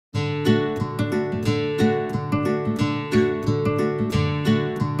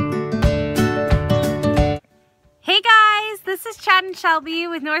Dad and Shelby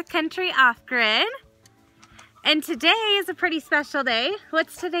with Northcountryoffgrid. And today is a pretty special day.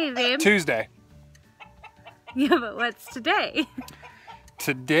 What's today, babe? Tuesday. Yeah, but what's today?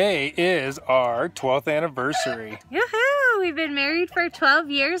 Today is our 12th anniversary. Yoo-hoo! We've been married for 12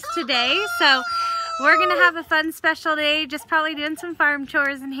 years today, so we're gonna have a fun special day, just probably doing some farm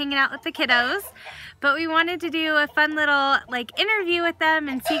chores and hanging out with the kiddos. But we wanted to do a fun little interview with them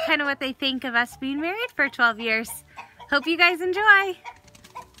and see kind of what they think of us being married for 12 years. Hope you guys enjoy.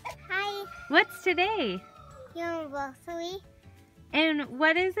 Hi. What's today? Your anniversary. And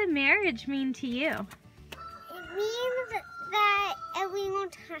what does a marriage mean to you? It means that everyone,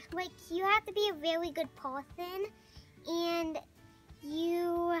 you have to be a very good person, and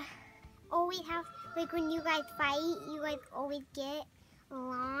you always have, when you guys fight, you guys always get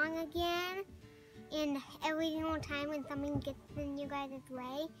along again. And every single time when something gets in you guys'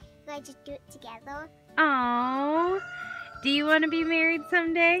 way, you guys just do it together. Aww. Do you want to be married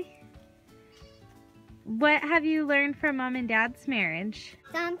someday? What have you learned from Mom and Dad's marriage?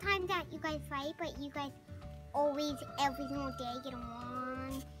 Sometimes that you guys fight, but you guys always, every single day, get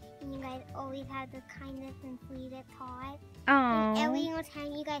along. And you guys always have the kindness and sweet at heart. And every single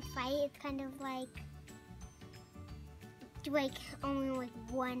time you guys fight, it's kind of like only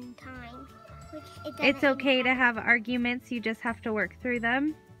one time. It's okay to have arguments, you just have to work through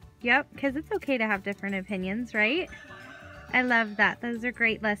them. Yep, because it's okay to have different opinions, right? I love that. Those are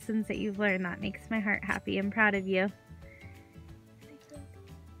great lessons that you've learned. That makes my heart happy. I'm proud of you.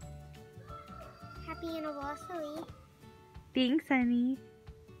 Happy anniversary. Thanks, honey.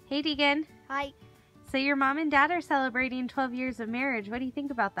 Hey, Deegan. Hi. So your mom and dad are celebrating 12 years of marriage. What do you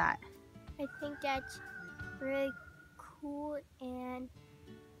think about that? I think that's really cool, and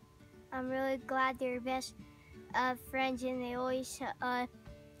I'm really glad they're best friends, and they always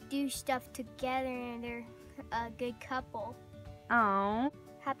do stuff together, and they're a good couple. Oh.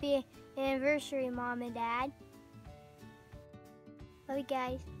 Happy anniversary, Mom and Dad. Love you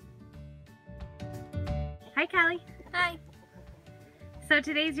guys. Hi, Callie. Hi. So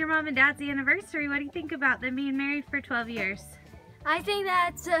today's your mom and dad's anniversary. What do you think about them being married for 12 years? I think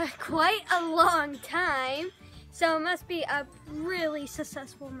that's quite a long time. So it must be a really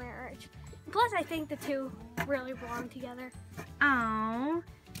successful marriage. Plus, I think the two really belong together. Oh.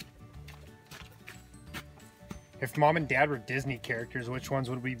 If Mom and Dad were Disney characters, which ones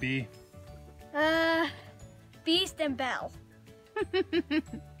would we be? Beast and Belle.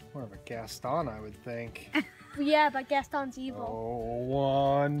 More of a Gaston, I would think. Yeah, but Gaston's evil. Oh,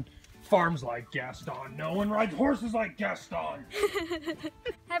 one farms like Gaston. No one rides horses like Gaston.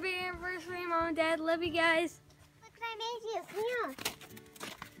 Happy anniversary, Mom and Dad. Love you guys. Look what I made you. Come here.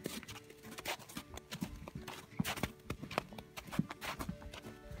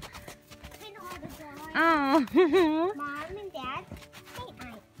 Oh. Mom and Dad, say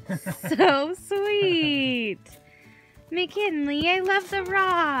I. So sweet. McKinley, I love the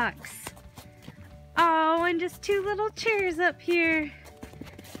rocks. Oh, and just two little chairs up here.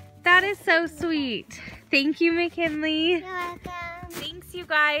 That is so sweet. Thank you, McKinley. You're welcome. Thanks, you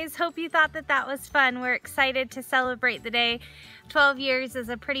guys. Hope you thought that that was fun. We're excited to celebrate the day. 12 years is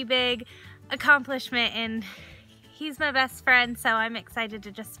a pretty big accomplishment, and he's my best friend, so I'm excited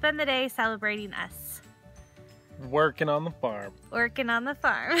to just spend the day celebrating us. Working on the farm. Working on the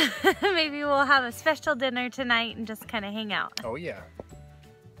farm. Maybe we'll have a special dinner tonight and just kind of hang out. Oh, yeah.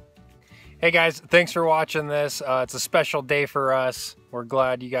 Hey, guys. Thanks for watching this. It's a special day for us. We're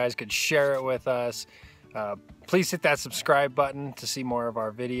glad you guys could share it with us. Please hit that subscribe button to see more of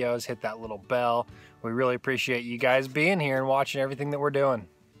our videos. Hit that little bell. We really appreciate you guys being here and watching everything that we're doing.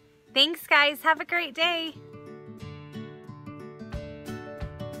 Thanks, guys. Have a great day.